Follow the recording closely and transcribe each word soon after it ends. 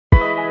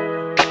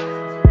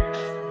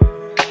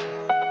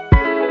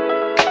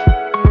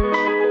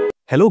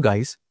Hello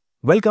guys,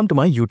 welcome to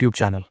my YouTube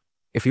channel.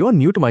 If you are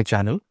new to my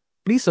channel,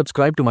 please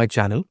subscribe to my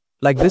channel,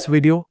 like this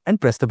video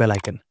and press the bell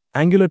icon.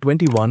 Angular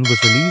 21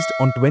 was released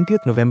on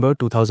 20th November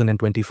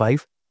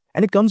 2025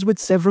 and it comes with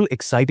several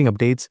exciting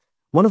updates,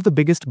 one of the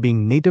biggest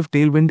being native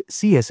Tailwind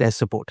CSS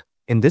support.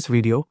 In this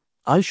video,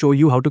 I'll show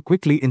you how to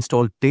quickly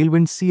install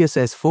Tailwind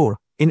CSS 4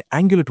 in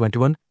Angular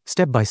 21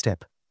 step by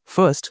step.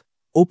 First,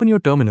 open your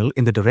terminal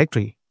in the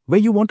directory where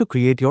you want to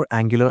create your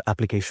Angular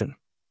application.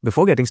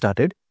 Before getting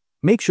started,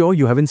 make sure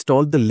you have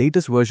installed the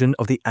latest version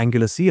of the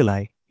Angular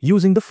CLI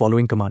using the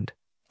following command.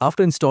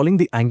 After installing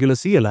the Angular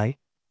CLI,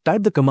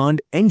 type the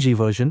command ng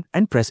version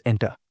and press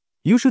enter.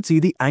 You should see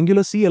the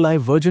Angular CLI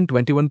version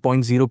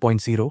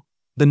 21.0.0,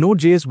 the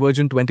Node.js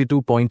version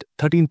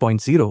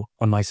 22.13.0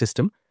 on my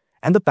system,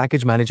 and the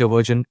package manager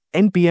version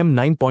npm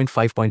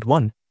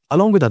 9.5.1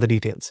 along with other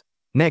details.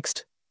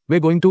 Next, we're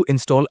going to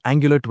install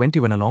Angular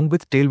 21 along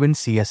with Tailwind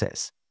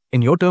CSS.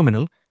 In your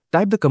terminal,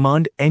 type the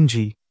command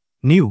ng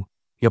new,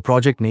 your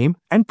project name,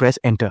 and press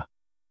enter.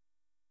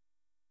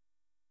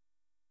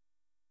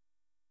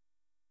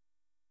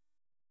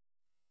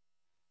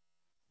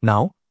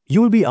 Now,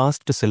 you will be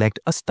asked to select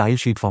a style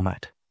sheet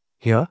format.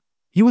 Here,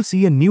 you will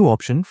see a new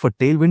option for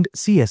Tailwind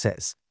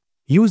CSS.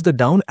 Use the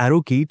down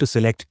arrow key to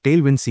select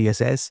Tailwind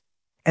CSS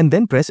and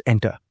then press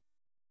enter.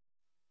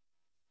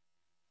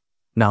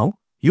 Now,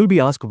 you'll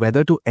be asked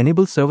whether to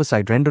enable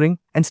server-side rendering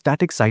and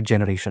static site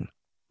generation.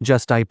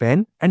 Just type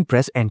n and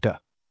press enter.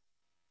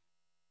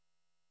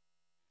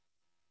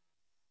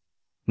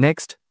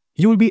 Next,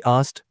 you will be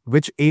asked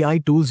which AI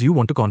tools you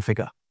want to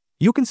configure.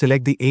 You can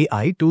select the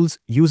AI tools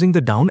using the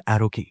down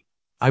arrow key.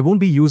 I won't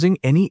be using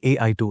any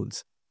AI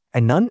tools,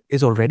 and none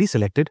is already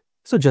selected,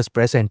 so just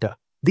press enter.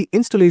 The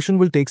installation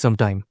will take some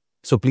time,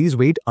 so please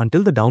wait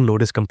until the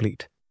download is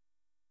complete.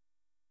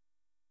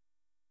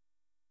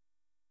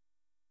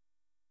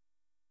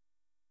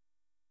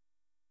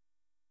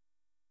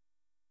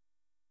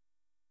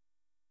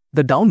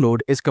 The download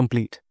is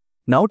complete.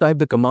 Now type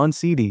the command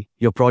cd,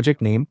 your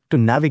project name, to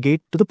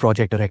navigate to the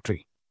project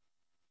directory.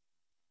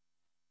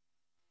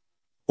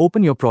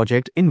 Open your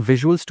project in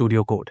Visual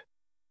Studio Code.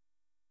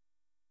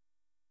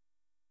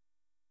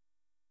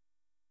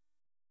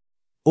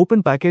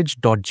 Open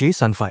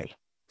package.json file.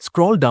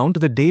 Scroll down to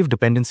the dev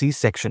dependencies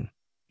section.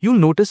 You'll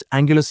notice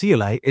Angular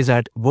CLI is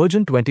at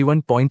version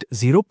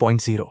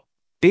 21.0.0.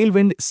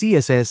 Tailwind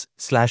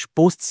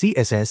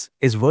CSS/PostCSS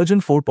is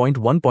version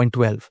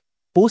 4.1.12.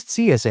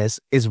 PostCSS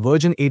is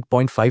version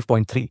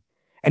 8.5.3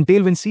 and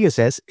Tailwind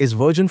CSS is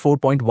version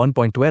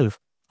 4.1.12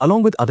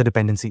 along with other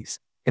dependencies.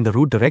 In the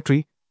root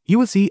directory, you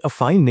will see a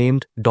file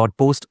named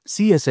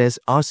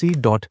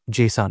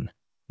 .postcssrc.json.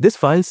 This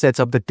file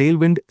sets up the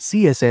Tailwind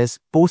CSS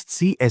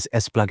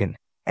PostCSS plugin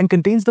and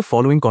contains the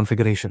following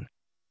configuration.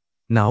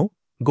 Now,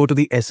 go to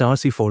the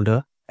src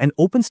folder and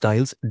open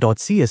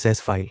styles.css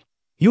file.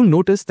 You'll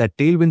notice that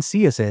Tailwind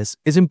CSS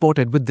is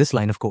imported with this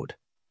line of code.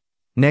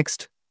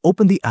 Next,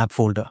 open the app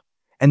folder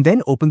and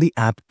then open the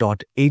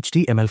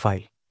app.html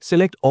file.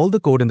 Select all the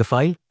code in the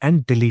file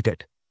and delete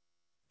it.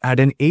 Add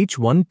an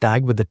h1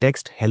 tag with the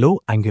text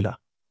Hello Angular.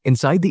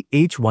 Inside the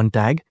h1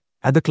 tag,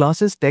 add the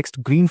classes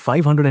text green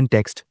 500 and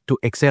text to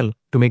excel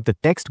to make the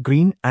text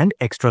green and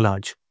extra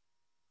large.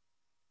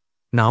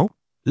 Now,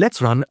 let's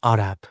run our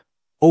app.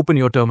 Open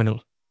your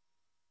terminal.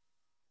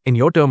 In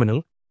your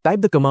terminal,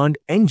 type the command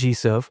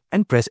ngserve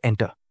and press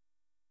enter.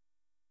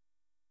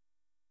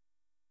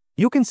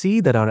 You can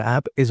see that our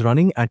app is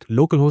running at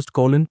localhost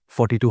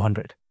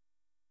 :4200.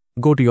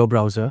 Go to your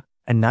browser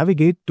and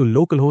navigate to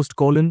localhost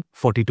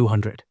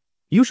 :4200.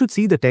 You should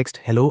see the text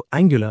Hello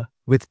Angular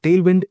with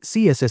Tailwind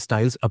CSS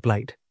styles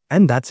applied.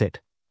 And that's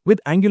it. With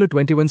Angular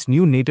 21's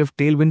new native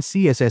Tailwind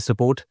CSS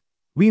support,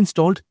 we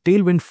installed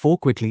Tailwind 4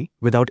 quickly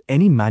without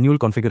any manual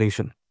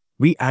configuration.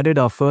 We added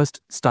our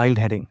first styled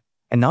heading,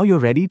 and now you're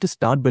ready to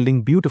start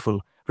building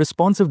beautiful,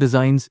 responsive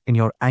designs in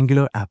your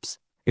Angular apps.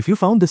 If you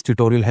found this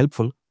tutorial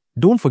helpful,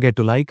 don't forget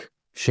to like,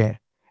 share,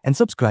 and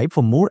subscribe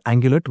for more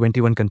Angular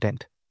 21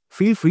 content.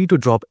 Feel free to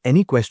drop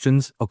any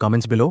questions or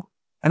comments below,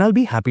 and I'll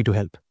be happy to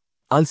help.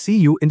 I'll see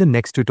you in the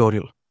next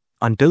tutorial.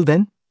 Until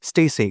then,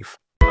 stay safe.